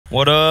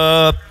What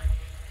up?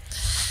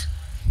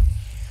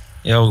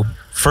 Yo,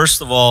 first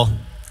of all,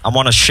 I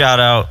want to shout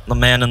out the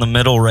man in the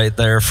middle right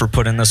there for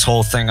putting this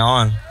whole thing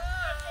on.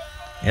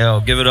 Yo,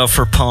 give it up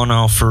for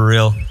Pono, for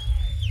real.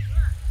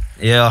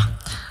 Yeah.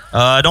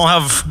 I don't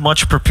have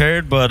much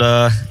prepared,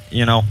 but,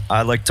 you know,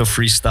 I like to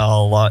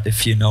freestyle a lot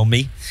if you know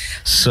me.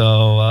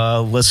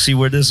 So let's see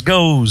where this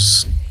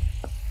goes.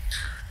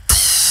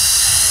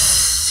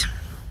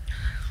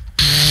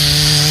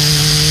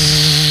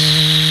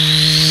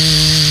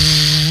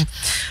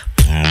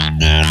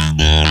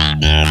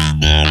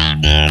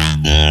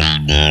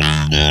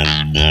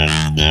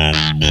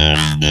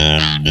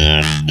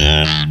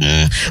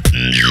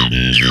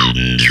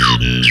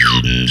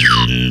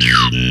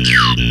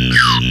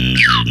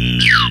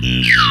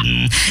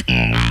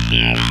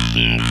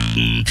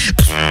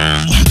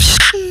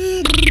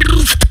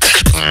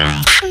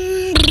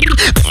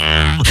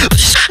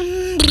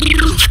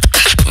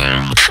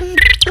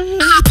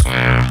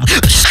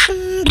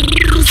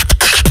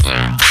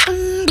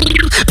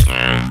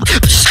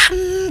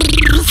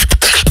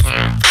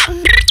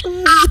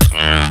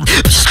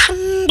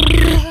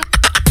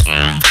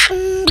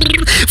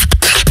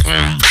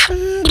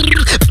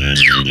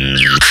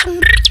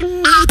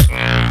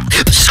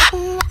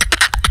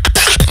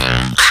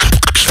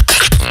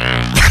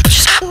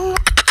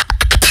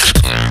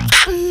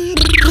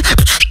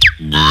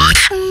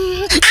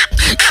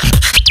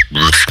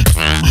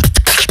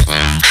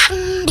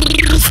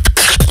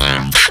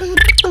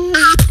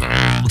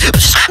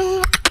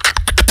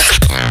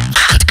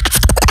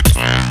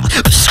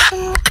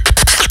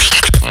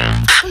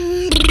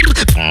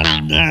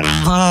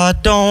 I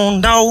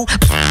don't know,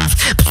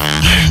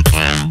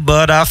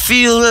 but I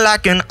feel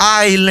like an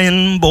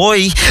island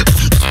boy.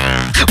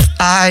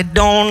 I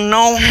don't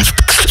know,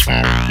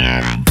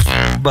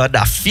 but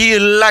I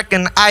feel like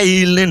an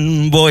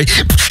island boy.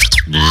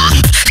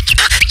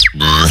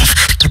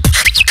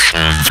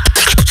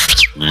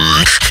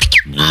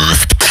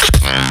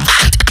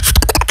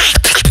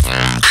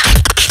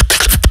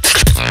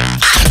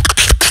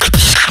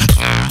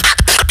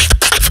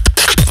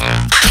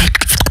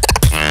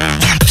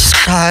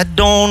 I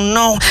don't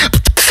know,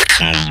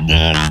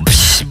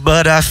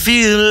 but I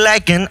feel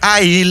like an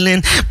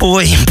island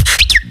boy.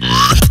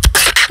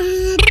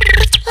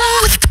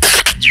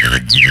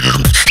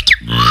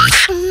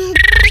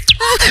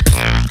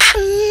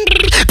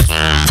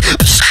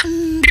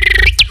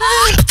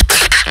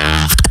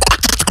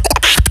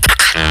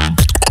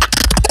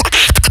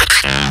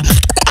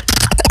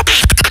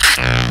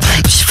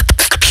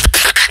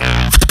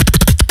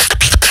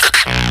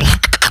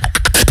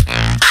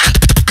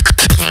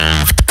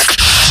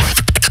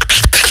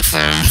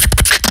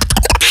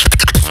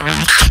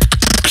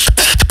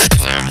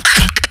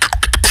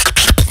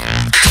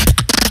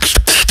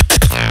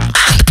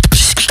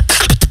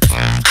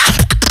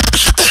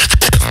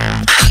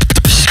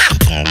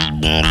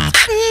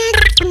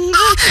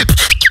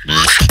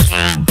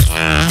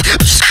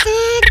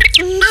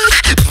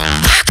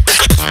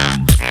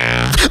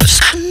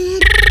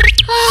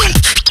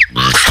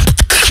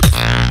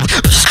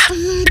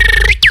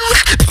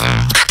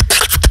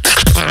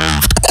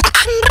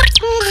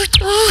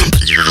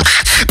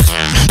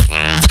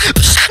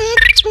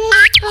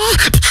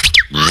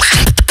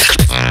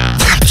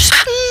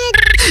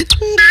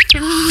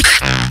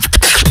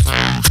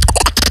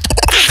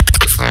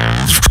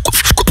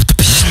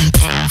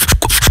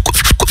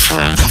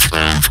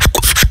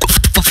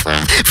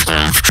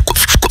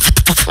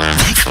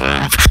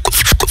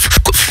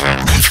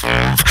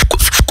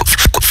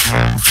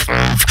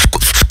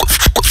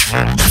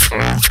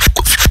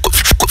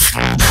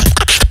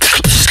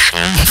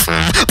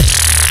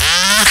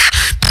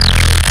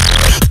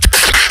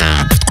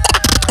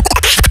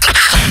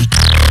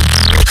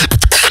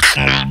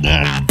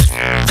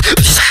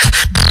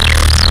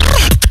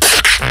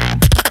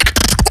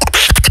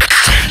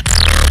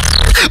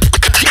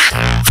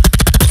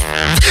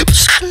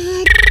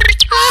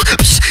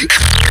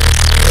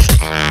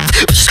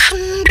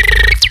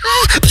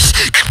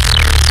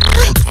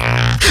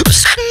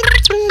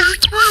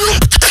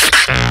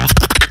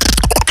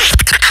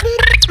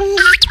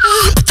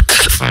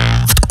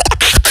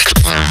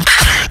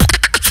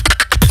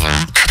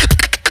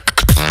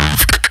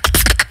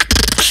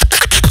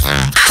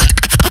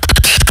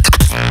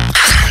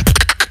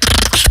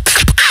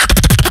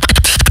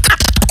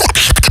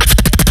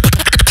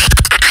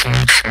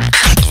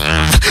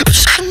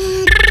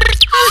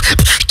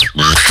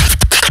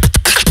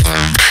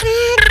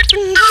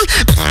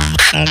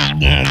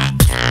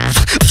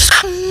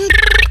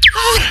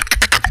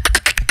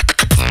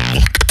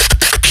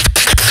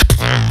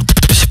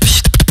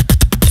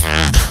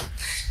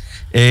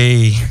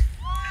 Hey.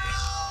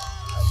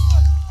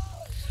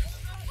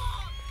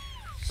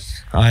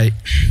 All right,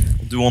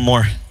 we'll do one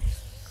more.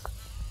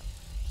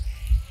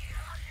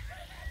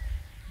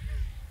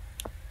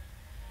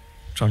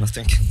 Trying to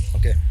think.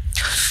 Okay.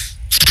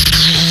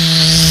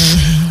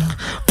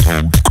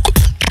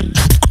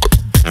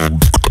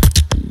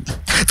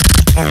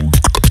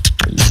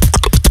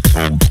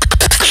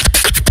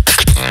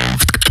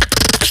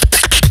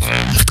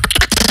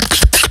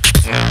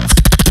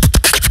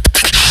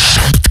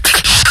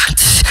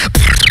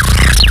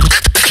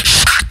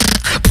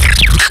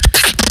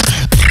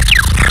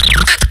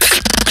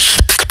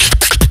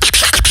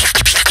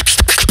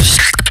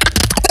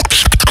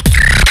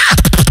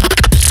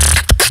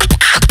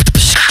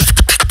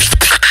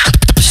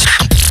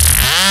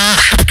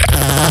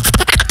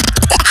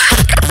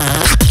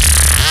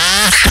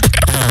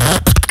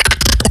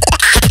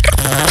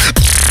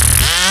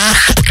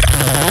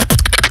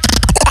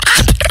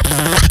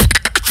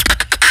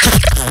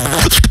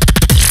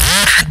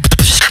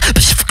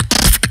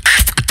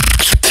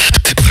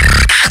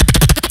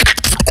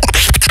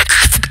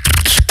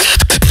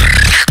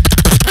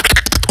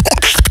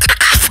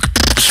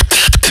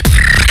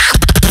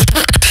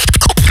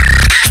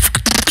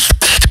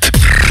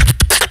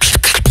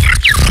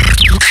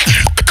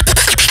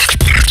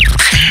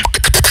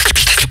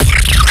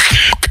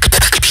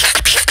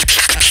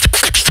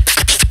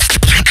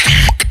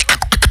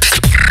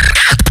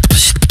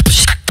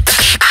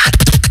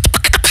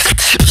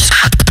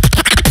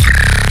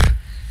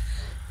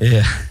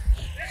 Yeah.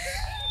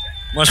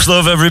 Much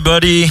love,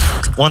 everybody.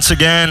 Once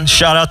again,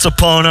 shout out to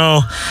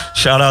Pono.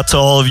 Shout out to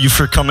all of you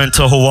for coming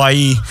to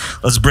Hawaii.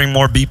 Let's bring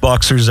more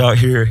beatboxers out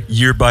here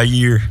year by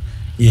year.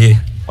 Yeah,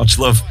 much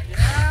love.